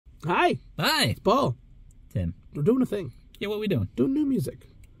Hi. Hi. It's Paul. Tim. We're doing a thing. Yeah, what are we doing? Doing new music.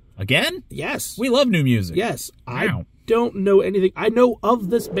 Again? Yes. We love new music. Yes. Wow. I don't know anything. I know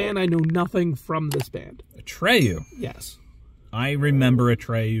of this band. I know nothing from this band. Atreyu. Yes. I remember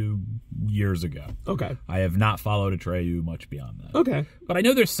Atreyu years ago. Okay. I have not followed Atreyu much beyond that. Okay. But I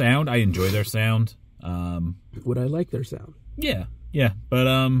know their sound. I enjoy their sound. Would I like their sound? Yeah. Yeah. But,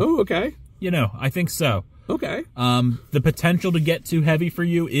 Oh, okay. you know, I think so. Okay. The potential to get too heavy for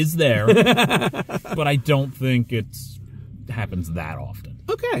you is there, but I don't think it happens that often.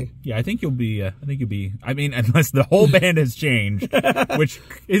 Okay. Yeah, I think you'll be, I mean, unless the whole band has changed, which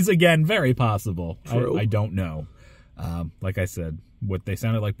is, again, very possible. True. I don't know. Like I said, what they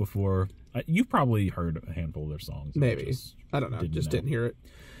sounded like before, you've probably heard a handful of their songs. Maybe. I don't know. Didn't hear it.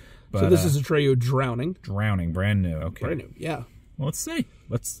 But, so this is Atreyu Drowning. Drowning, brand new. Okay. Brand new, yeah. Well, let's see.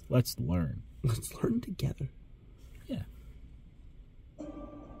 Let's learn. Let's learn together. Yeah.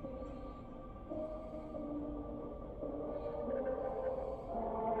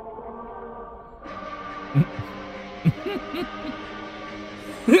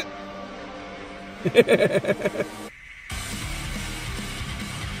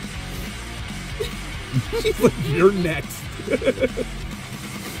 She's like, you're next.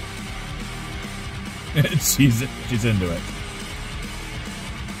 she's into it.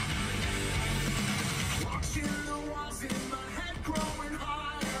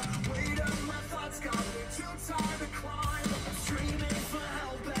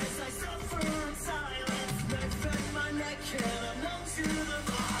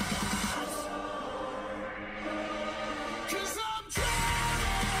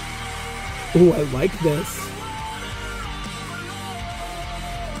 Oh, I like this.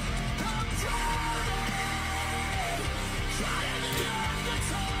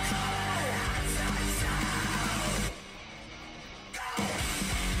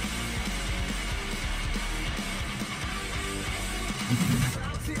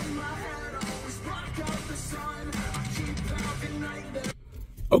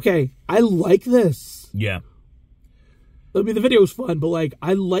 Okay, I like this. Yeah. I mean, the video was fun, but, like,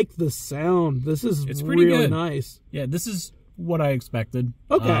 I like the sound. It's pretty really good. nice. Yeah, this is what I expected.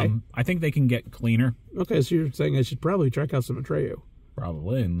 Okay. I think they can get cleaner. Okay, so you're saying I should probably check out some Atreyu.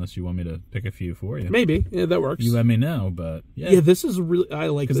 Probably, unless you want me to pick a few for you. Maybe. Yeah, that works. You let me know, but yeah. Yeah, this is really, I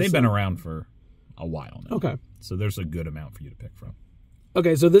like this. Because they've been around for a while now. Okay. So there's a good amount for you to pick from.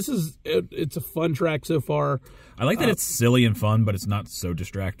 Okay, so this is, it's a fun track so far. I like that it's silly and fun, but it's not so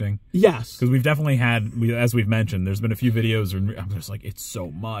distracting. Yes. Because we've definitely had, as we've mentioned, there's been a few videos where I'm just like, it's so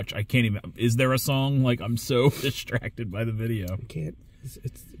much. I can't even, is there a song? Like, I'm so distracted by the video. I can't,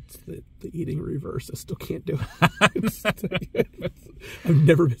 it's the eating reverse. I still can't do it. I've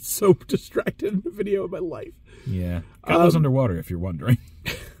never been so distracted in a video in my life. Yeah. God Goes Underwater, if you're wondering.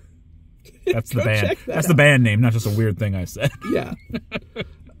 That's the band. That's the out. Band name, not just a weird thing I said. Yeah.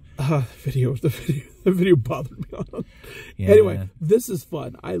 The video bothered me. Yeah. Anyway, this is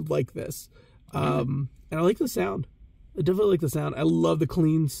fun. I like this. And I like the sound. I definitely like the sound. I love the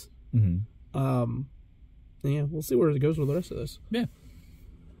cleans. Mm-hmm. Yeah, we'll see where it goes with the rest of this. Yeah.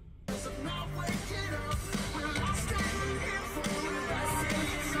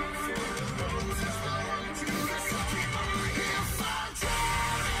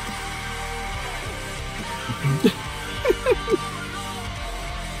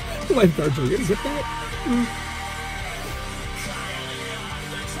 Lifeguards are gonna get that.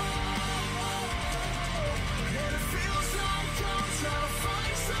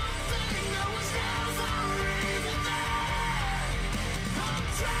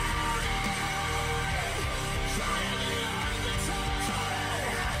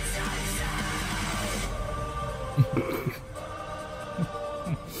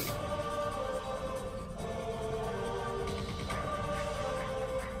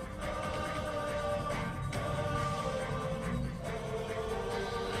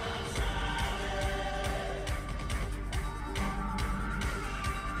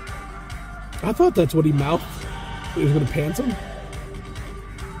 I thought that's what he mouthed. He was going to pants him.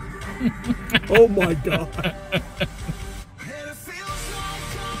 Oh my god.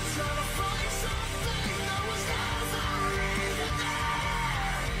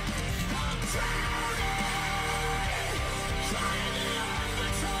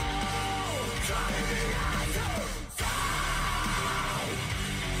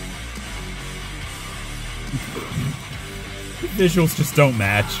 Visuals just don't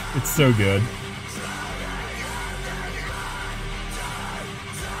match. It's so good.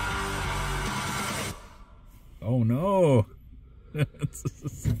 Oh no.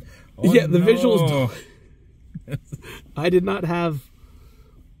 Yeah, the visuals don't. I did not have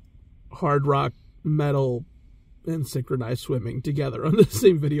hard rock, metal, and synchronized swimming together on the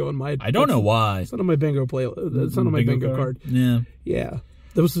same video on my. I don't know why. It's not on my bingo playlist. It's not on my bingo card. Yeah.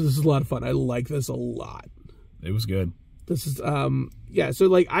 This is a lot of fun. I like this a lot. It was good. This is so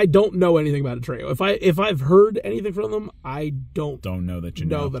like I don't know anything about Atreyu. If I've heard anything from them, I don't know that you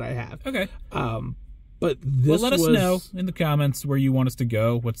know that I have. Okay. But this let us know in the comments where you want us to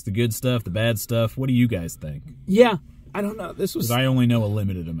go. What's the good stuff, the bad stuff? What do you guys think? Yeah, I don't know. This was. 'Cause I only know a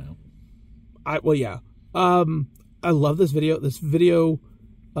limited amount. I love this video. This video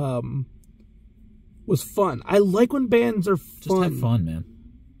was fun. I like when bands are fun. Just have fun, man.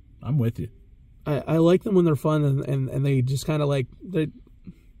 I'm with you. I like them when they're fun and they just kind of like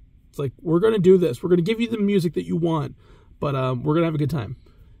it's like, we're gonna do this. We're gonna give you the music that you want, but we're gonna have a good time.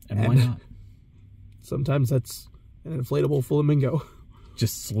 And why not? Sometimes that's an inflatable flamingo.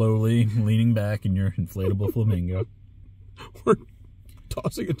 Just slowly leaning back in your inflatable flamingo. We're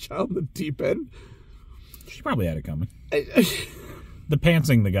tossing a child in the deep end. She probably had it coming. The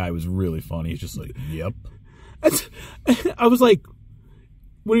pantsing the guy was really funny. He's just like, yep. I was like,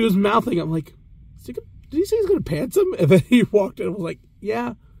 when he was mouthing, I'm like, did he say he's going to pants him? And then he walked in and was like,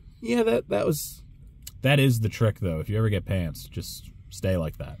 yeah, that was... That is the trick, though. If you ever get pants, just stay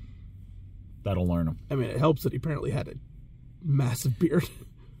like that. That'll learn them. I mean, it helps that he apparently had a massive beard.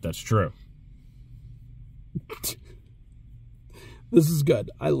 That's true. This is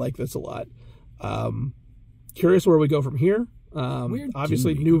good. I like this a lot. Curious where we go from here.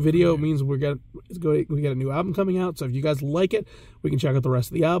 Obviously, new video means we get a new album coming out. So if you guys like it, we can check out the rest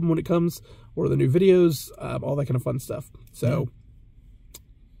of the album when it comes, or the new videos, all that kind of fun stuff. So,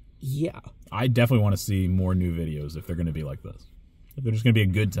 yeah. I definitely want to see more new videos if they're going to be like this. If they're just going to be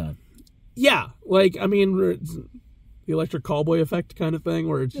a good time. Yeah, like, I mean, it's the Electric Callboy effect kind of thing,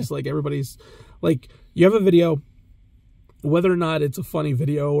 where it's just like everybody's, like, you have a video, whether or not it's a funny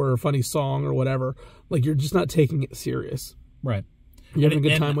video or a funny song or whatever, like, you're just not taking it serious. Right. You're having a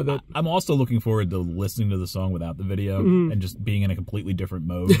good time with it. I'm also looking forward to listening to the song without the video and just being in a completely different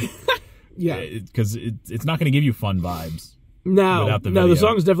mode. Yeah. Because it's not going to give you fun vibes. No, without the video. The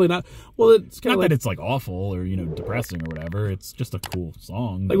song's definitely not. Well, it's kind of not like that it's like awful or depressing or whatever. It's just a cool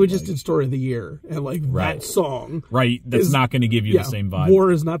song. Like we just did Story of the Year, and like that song, right? That's not going to give you the same vibe.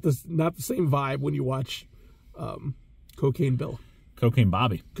 War is not the same vibe when you watch Cocaine Bill, Cocaine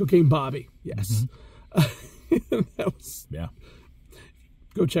Bobby, Yes, that was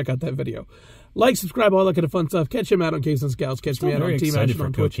Go check out that video. Like, subscribe, all that kind of fun stuff. Catch him out on Capes and Scowls. Catch me out on Team Ashen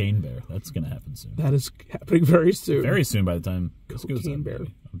on Twitch. Cocaine Bear. That's going to happen soon. That is happening very soon. Very soon by the time this goes Cocaine out. Bear.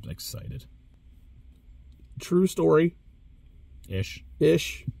 I'm excited. True story. Ish.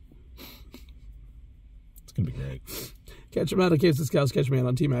 It's going to be great. Catch him out on Capes and Scowls. Catch me out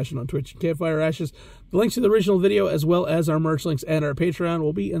on Team Ashen on Twitch. Campfire Ashes. The links to the original video, as well as our merch links and our Patreon,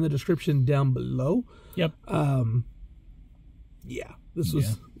 will be in the description down below. Yep. Yeah. This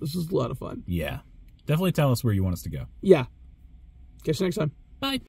was a lot of fun. Yeah. Definitely tell us where you want us to go. Yeah. Catch you next time. Bye.